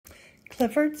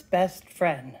Clifford's Best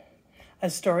Friend, a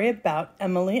story about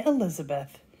Emily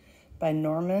Elizabeth by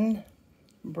Norman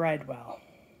Bridwell.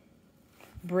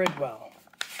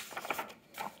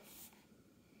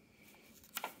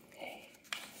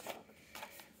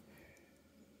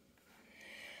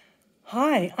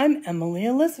 Hi, I'm Emily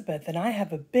Elizabeth, and I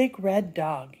have a big red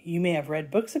dog. You may have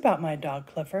read books about my dog,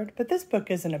 Clifford, but this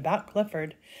book isn't about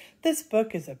Clifford. This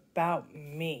book is about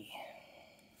me.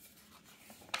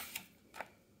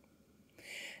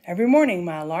 Every morning,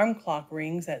 my alarm clock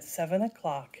rings at 7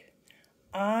 o'clock.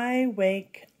 I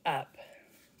wake up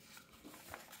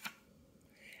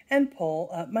and pull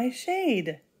up my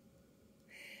shade.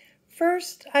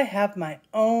 First, I have my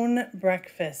own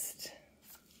breakfast.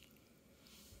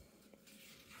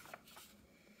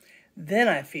 Then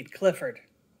I feed Clifford.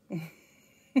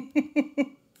 The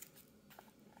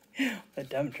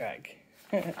dump truck.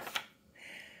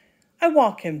 I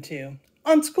walk him too.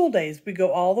 On school days, we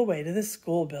go all the way to the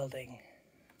school building.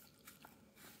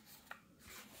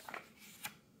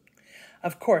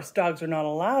 Of course, dogs are not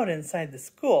allowed inside the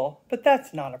school, but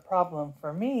that's not a problem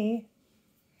for me.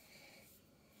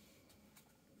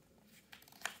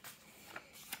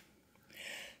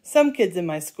 Some kids in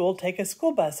my school take a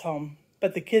school bus home,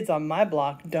 but the kids on my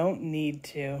block don't need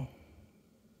to.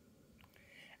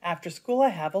 After school, I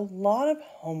have a lot of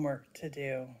homework to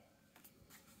do.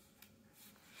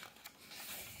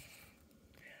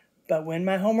 But when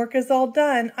my homework is all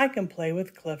done, I can play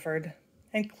with Clifford.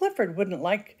 And Clifford would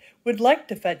like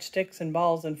to fetch sticks and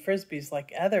balls and frisbees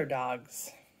like other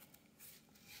dogs.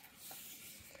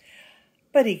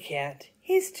 But he can't.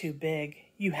 He's too big.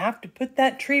 You have to put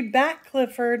that tree back,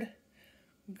 Clifford.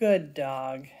 Good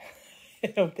dog. I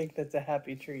don't think that's a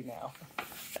happy tree now.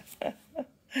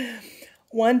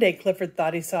 One day, Clifford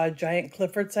thought he saw a giant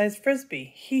Clifford-sized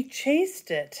frisbee. He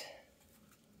chased it.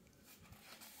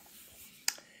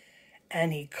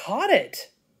 And he caught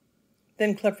it.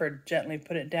 Then Clifford gently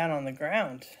put it down on the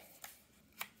ground.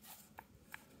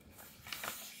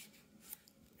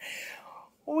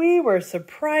 We were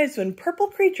surprised when purple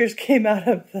creatures came out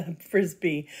of the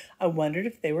frisbee. I wondered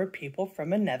if they were people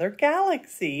from another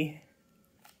galaxy.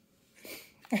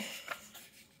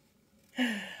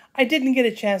 I didn't get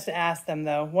a chance to ask them,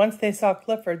 though. Once they saw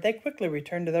Clifford, they quickly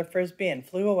returned to their frisbee and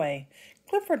flew away.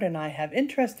 Clifford and I have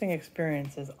interesting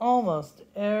experiences almost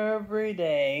every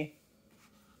day.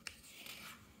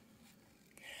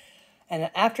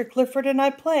 And after Clifford and I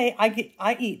play,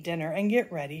 I eat dinner and get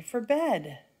ready for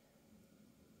bed.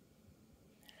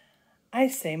 I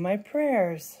say my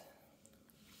prayers.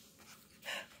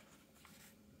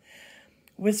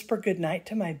 Whisper goodnight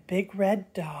to my big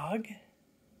red dog.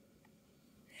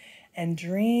 And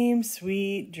dream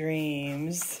sweet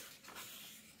dreams.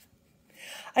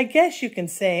 I guess you can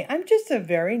say I'm just a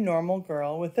very normal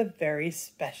girl with a very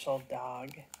special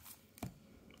dog.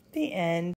 The end.